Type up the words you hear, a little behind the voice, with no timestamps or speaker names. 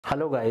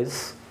Hello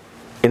guys,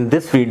 in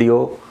this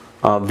video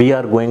we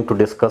are going to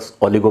discuss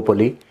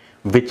oligopoly,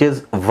 which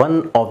is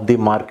one of the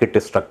market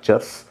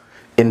structures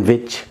in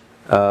which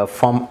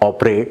firm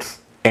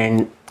operates,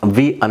 and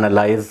we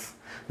analyze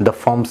the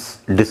firm's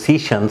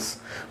decisions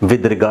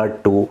with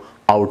regard to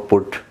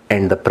output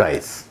and the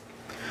price.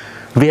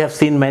 We have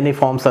seen many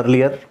forms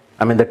earlier.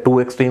 The two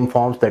extreme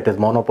forms, that is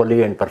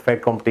monopoly and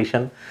perfect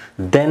competition.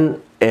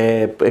 Then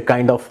a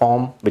kind of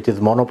form which is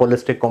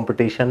monopolistic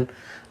competition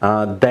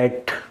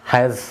that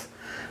has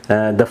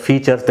the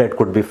features that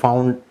could be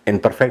found in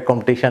perfect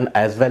competition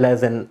as well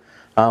as in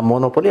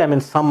monopoly.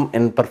 Some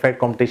in perfect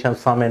competition,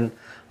 some in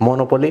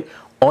monopoly.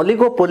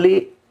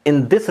 Oligopoly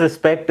in this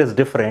respect is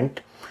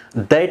different,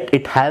 that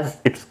it has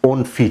its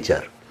own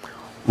feature.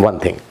 One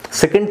thing.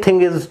 Second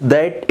thing is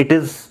that it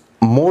is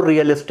more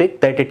realistic,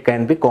 that it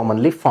can be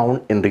commonly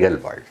found in real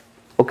world.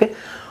 Okay,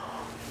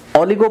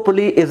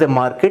 oligopoly is a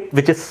market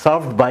which is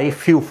served by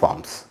few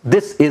firms.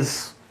 This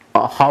is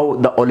how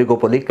the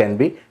oligopoly can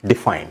be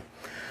defined.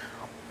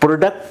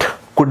 Product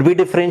could be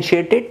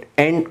differentiated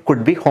and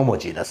could be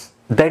homogeneous,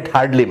 that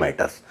hardly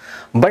matters.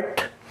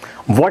 But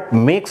what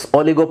makes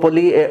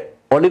oligopoly a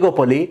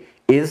oligopoly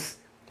is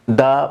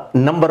the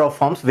number of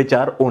firms which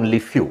are only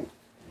few,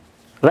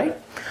 right?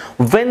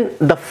 When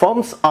the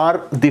firms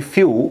are the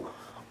few,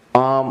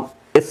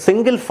 a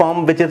single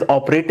firm which is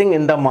operating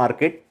in the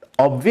market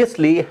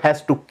obviously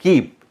has to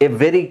keep a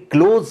very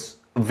close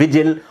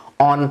vigil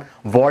on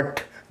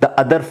what the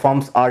other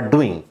firms are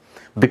doing,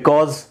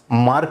 because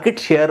market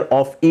share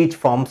of each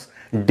firm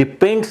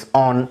depends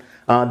on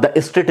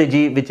the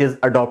strategy which is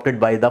adopted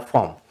by the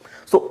firm.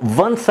 So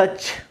one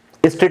such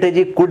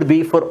strategy could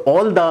be for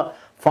all the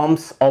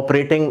firms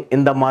operating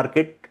in the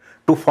market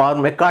to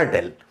form a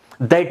cartel.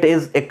 That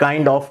is a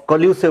kind of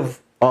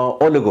collusive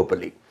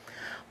oligopoly.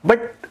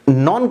 But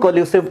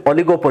non-collusive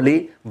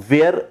oligopoly,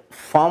 where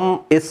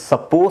firm is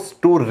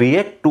supposed to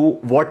react to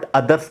what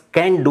others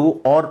can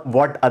do or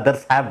what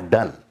others have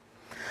done,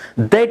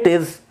 that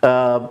is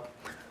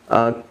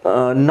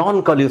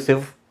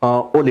non-collusive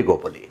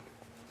oligopoly.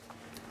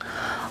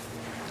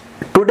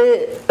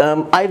 Today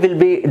I will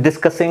be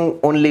discussing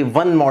only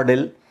one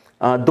model,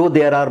 though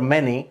there are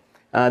many,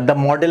 the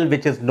model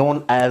which is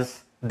known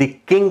as the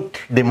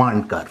kinked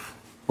demand curve.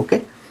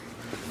 Okay,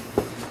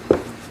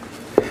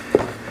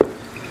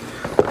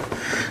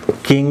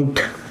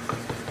 kinked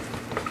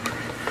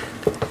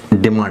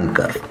demand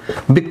curve,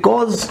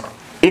 because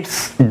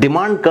its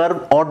demand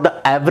curve or the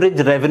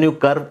average revenue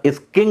curve is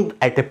kinked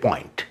at a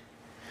point,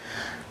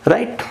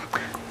 right?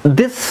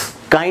 This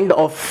kind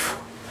of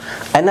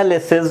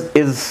analysis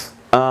is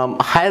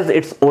has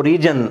its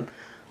origin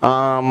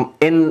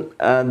in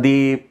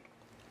the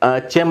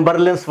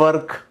Chamberlain's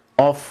work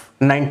of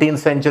 19th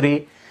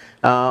century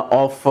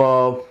of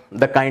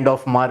the kind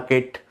of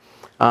market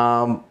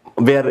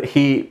where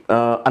he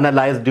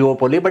analyzed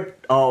duopoly, but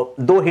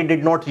though he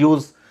did not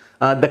use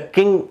the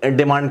kinked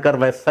demand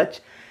curve as such,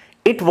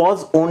 it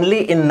was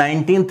only in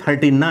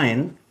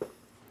 1939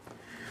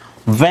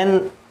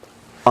 when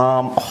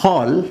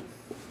Hall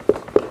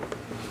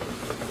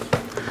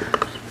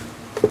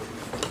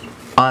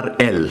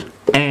RL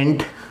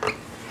and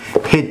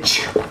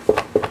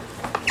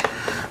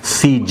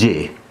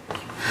HCJ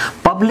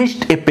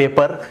published a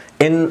paper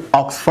in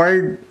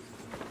Oxford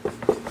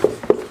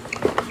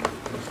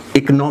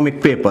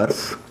Economic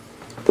Papers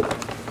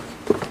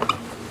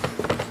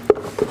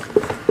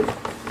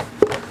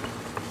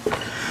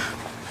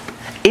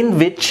in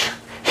which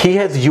he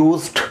has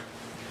used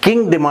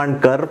kinked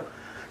demand curve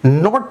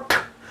not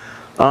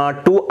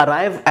to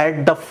arrive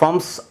at the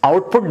firm's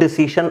output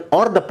decision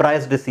or the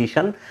price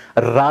decision,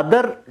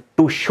 rather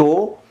to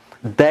show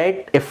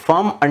that a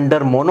firm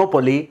under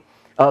monopoly,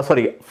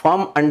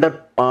 firm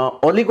under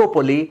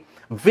oligopoly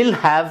will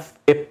have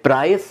a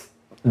price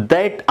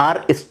that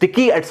are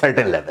sticky at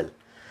certain level,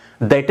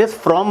 that is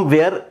from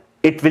where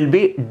it will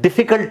be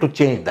difficult to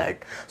change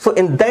that. So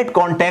in that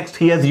context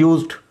he has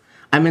used,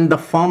 the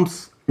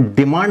firm's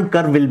demand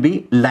curve will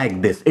be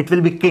like this, it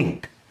will be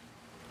kinked.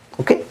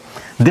 Okay,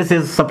 this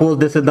is, suppose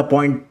this is the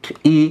point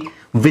E,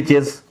 which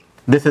is,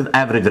 this is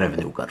average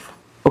revenue curve.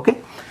 Okay,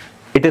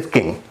 it is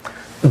kinked.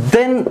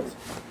 Then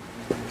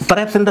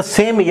perhaps in the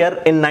same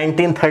year, in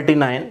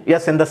 1939,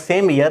 yes, in the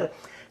same year,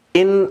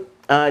 in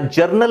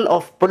Journal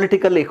of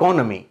Political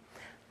Economy,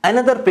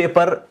 another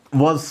paper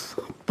was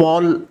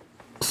Paul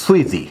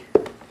Sweezy.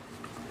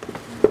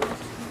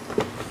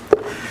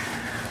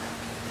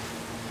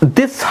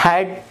 This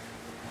had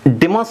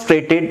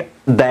demonstrated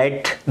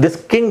that this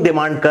kinked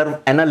demand curve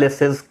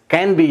analysis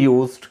can be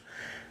used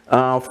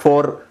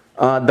for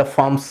the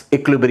firm's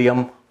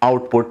equilibrium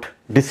output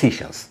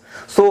decisions.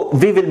 So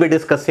we will be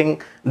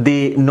discussing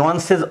the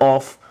nuances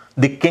of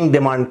the kinked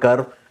demand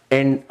curve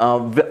and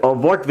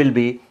what will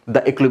be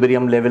the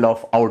equilibrium level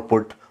of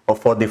output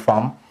for the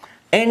firm.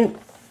 And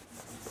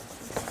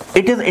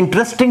it is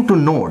interesting to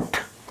note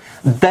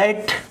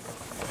that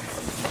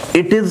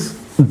it is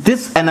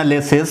this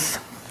analysis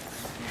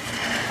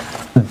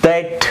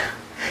that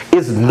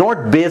is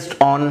not based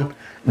on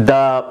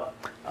the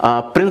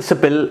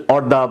principle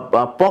or the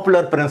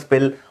popular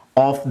principle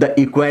of the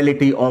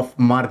equality of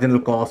marginal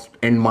cost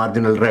and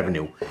marginal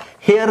revenue.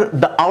 Here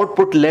the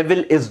output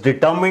level is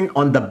determined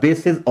on the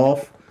basis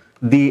of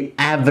the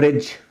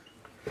average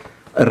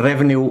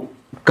revenue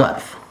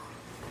curve.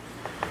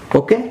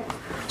 Okay,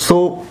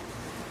 so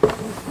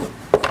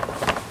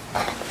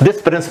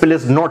this principle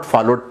is not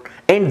followed,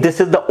 and this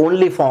is the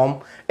only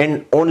form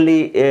and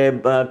only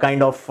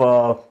kind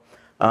of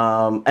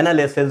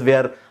analysis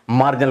where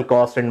marginal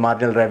cost and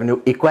marginal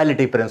revenue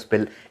equality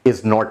principle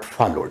is not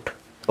followed.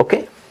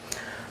 Okay,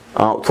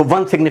 so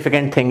one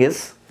significant thing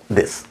is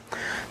this.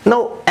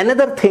 Now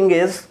another thing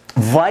is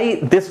why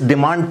this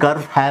demand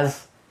curve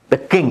has the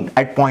king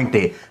at point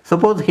A.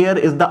 Suppose here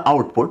is the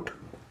output,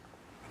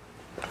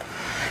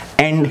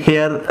 and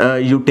here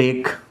you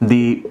take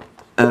the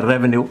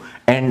revenue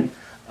and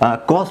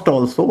cost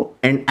also,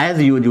 and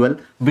as usual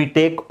we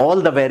take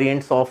all the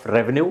variants of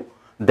revenue,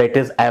 that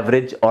is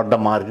average or the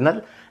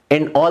marginal,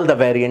 and all the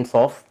variants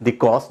of the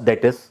cost,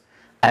 that is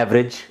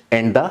average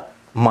and the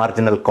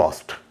marginal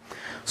cost.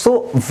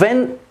 So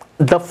when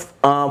the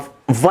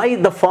why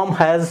the firm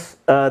has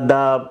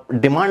the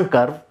demand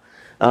curve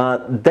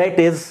that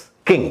is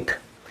kinked,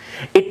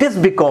 it is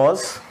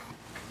because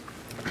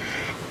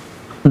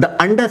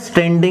the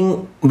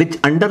understanding which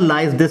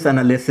underlies this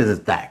analysis is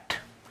that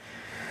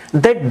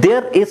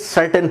there is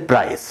certain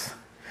price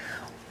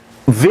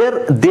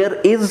where there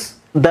is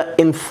the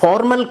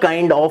informal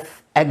kind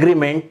of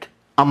agreement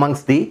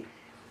amongst the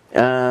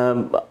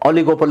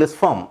oligopolist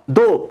firm,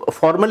 though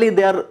formally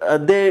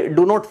they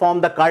do not form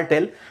the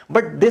cartel,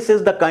 but this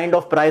is the kind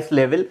of price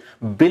level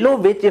below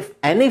which if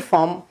any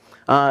firm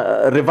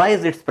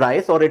revises its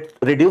price or it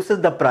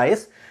reduces the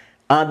price,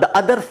 the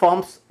other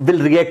firms will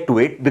react to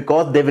it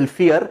because they will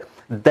fear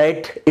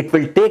that it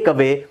will take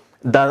away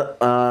the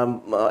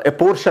a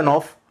portion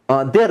of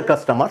their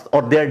customers,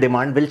 or their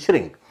demand will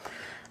shrink.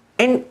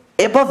 And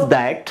above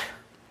that,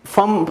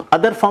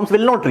 other firms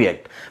will not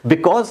react,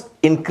 because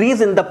increase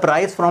in the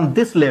price from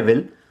this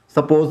level,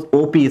 suppose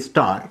OP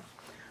star,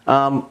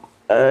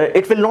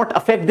 it will not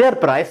affect their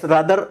price,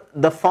 rather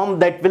the firm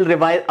that will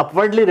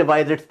upwardly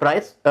revise its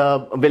price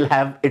will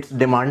have its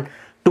demand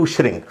to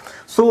shrink.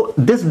 So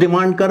this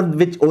demand curve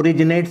which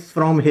originates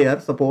from here,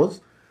 suppose,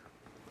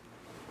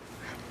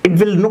 it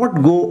will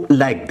not go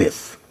like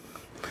this.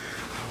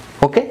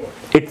 Okay,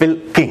 it will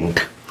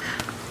kinked.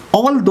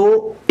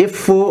 Although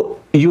if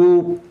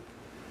you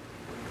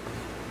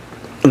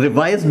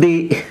revise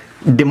the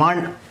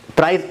demand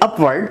price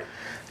upward,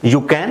 you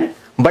can,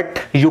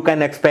 but you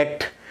can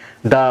expect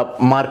the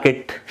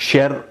market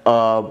share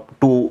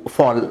to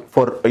fall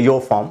for your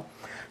firm.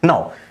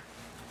 Now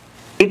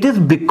it is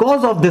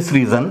because of this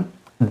reason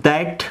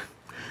that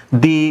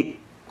the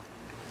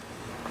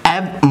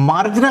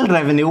marginal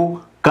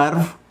revenue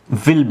curve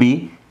will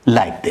be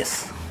like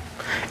this.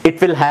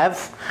 It will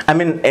have, I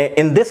mean,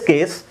 in this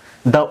case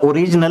the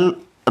original,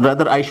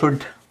 rather I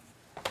should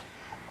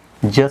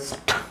just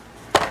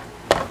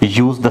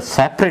use the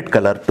separate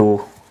color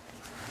to,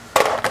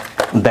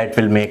 that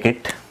will make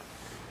it.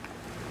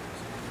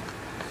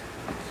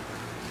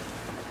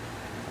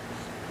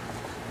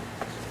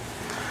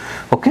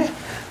 Okay,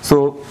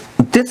 so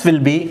this will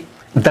be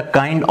the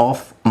kind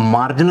of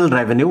marginal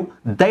revenue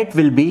that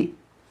will be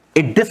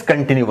a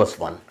discontinuous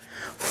one.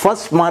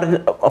 First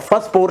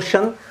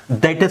portion,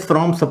 that is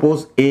from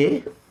suppose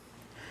A,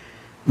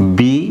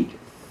 B,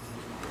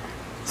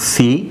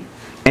 C,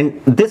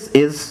 and this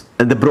is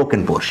the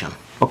broken portion.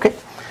 Okay,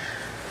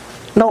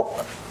 now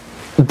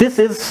this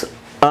is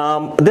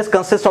this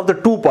consists of the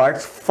two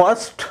parts.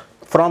 First,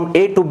 from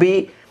A to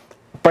B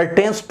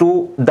pertains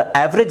to the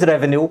average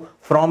revenue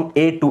from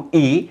A to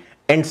E,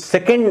 and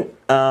second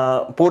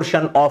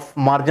portion of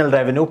marginal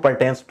revenue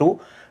pertains to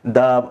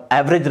the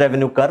average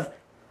revenue curve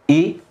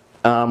E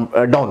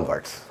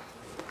downwards,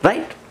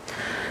 right?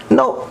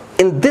 Now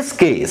in this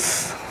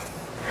case,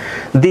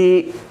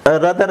 the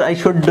rather I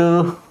should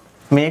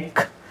make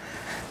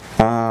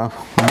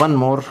one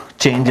more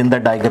change in the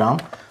diagram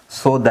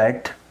so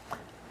that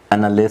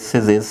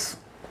analysis is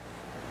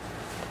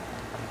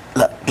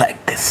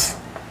like this.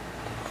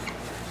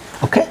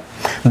 Okay,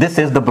 this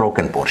is the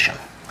broken portion.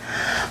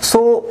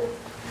 So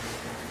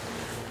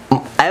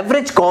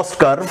average cost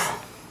curve,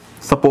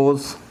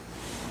 suppose,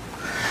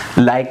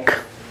 like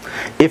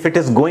if it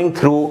is going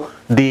through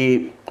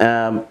the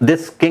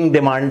this king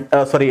demand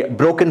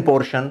broken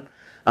portion,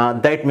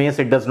 that means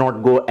it does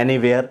not go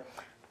anywhere.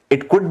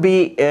 It could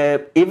be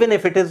even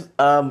if it is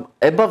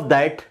above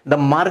that, the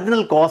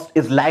marginal cost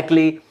is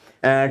likely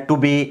to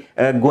be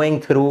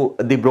going through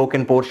the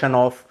broken portion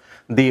of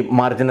the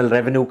marginal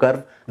revenue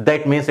curve.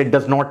 That means it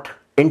does not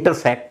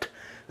intersect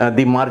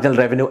the marginal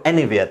revenue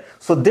anywhere.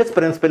 So this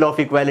principle of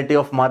equality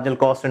of marginal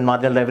cost and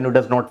marginal revenue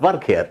does not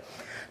work here.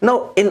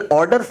 Now in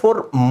order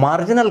for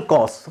marginal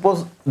cost,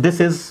 suppose this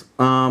is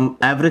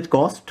average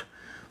cost,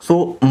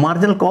 so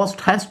marginal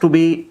cost has to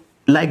be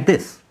like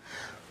this.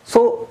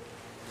 So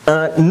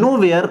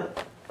nowhere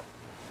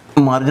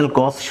marginal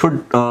cost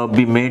should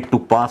be made to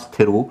pass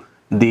through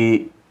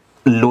the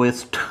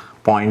lowest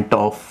point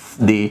of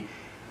the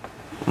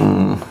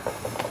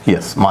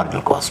Yes,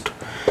 marginal cost.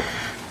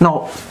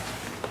 Now,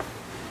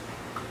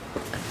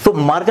 so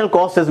marginal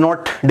cost is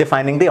not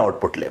defining the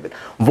output level.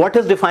 What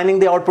is defining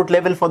the output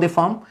level for the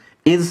firm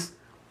is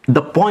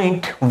the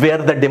point where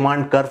the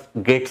demand curve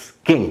gets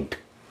kinked.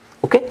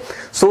 Okay,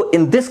 so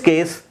in this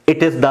case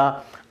it is the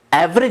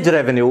average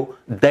revenue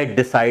that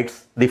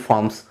decides the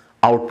firm's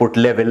output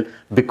level,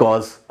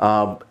 because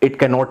it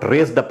cannot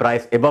raise the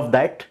price above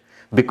that,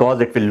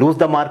 because it will lose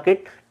the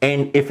market,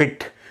 and if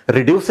it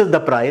reduces the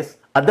price,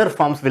 other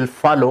firms will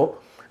follow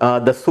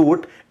the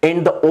suit,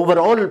 and the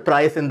overall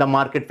price in the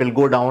market will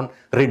go down,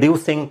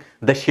 reducing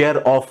the share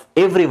of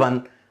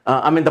everyone,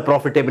 the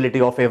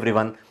profitability of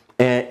everyone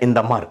in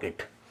the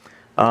market.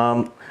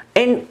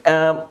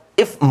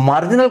 If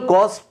marginal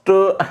cost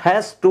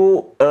has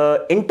to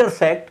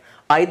intersect,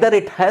 either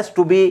it has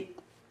to be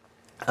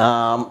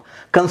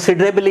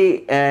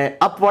considerably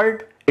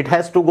upward, it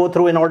has to go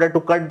through in order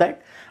to cut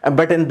that,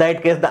 but in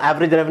that case the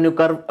average revenue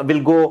curve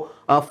will go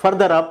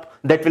further up.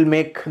 That will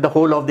make the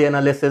whole of the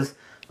analysis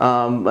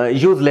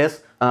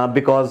useless,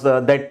 because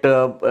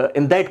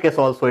in that case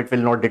also it will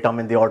not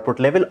determine the output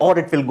level, or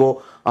it will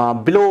go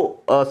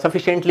below,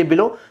 sufficiently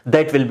below.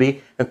 That will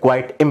be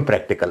quite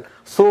impractical.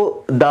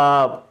 So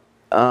the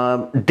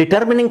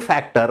determining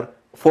factor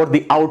for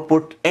the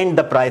output and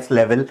the price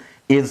level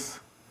is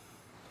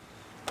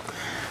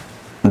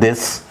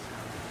this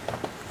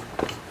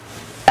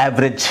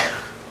average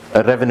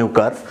revenue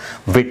curve,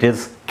 which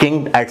is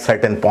kinked at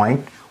certain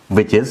point,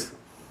 which is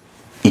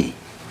E.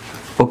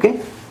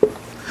 Okay,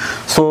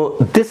 so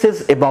this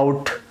is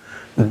about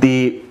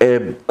the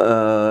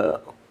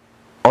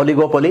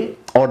oligopoly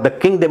or the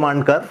kinked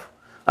demand curve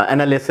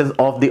analysis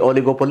of the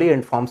oligopoly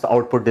and firm's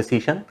output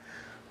decision.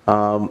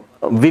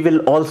 We will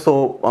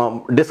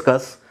also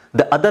discuss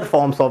the other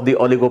forms of the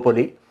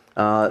oligopoly,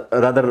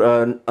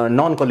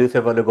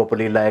 non-collusive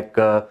oligopoly, like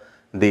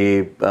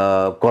the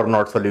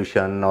Cournot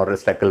solution or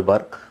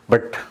Stackelberg,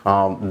 but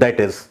that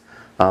is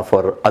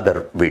for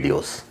other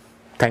videos.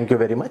 Thank you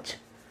very much.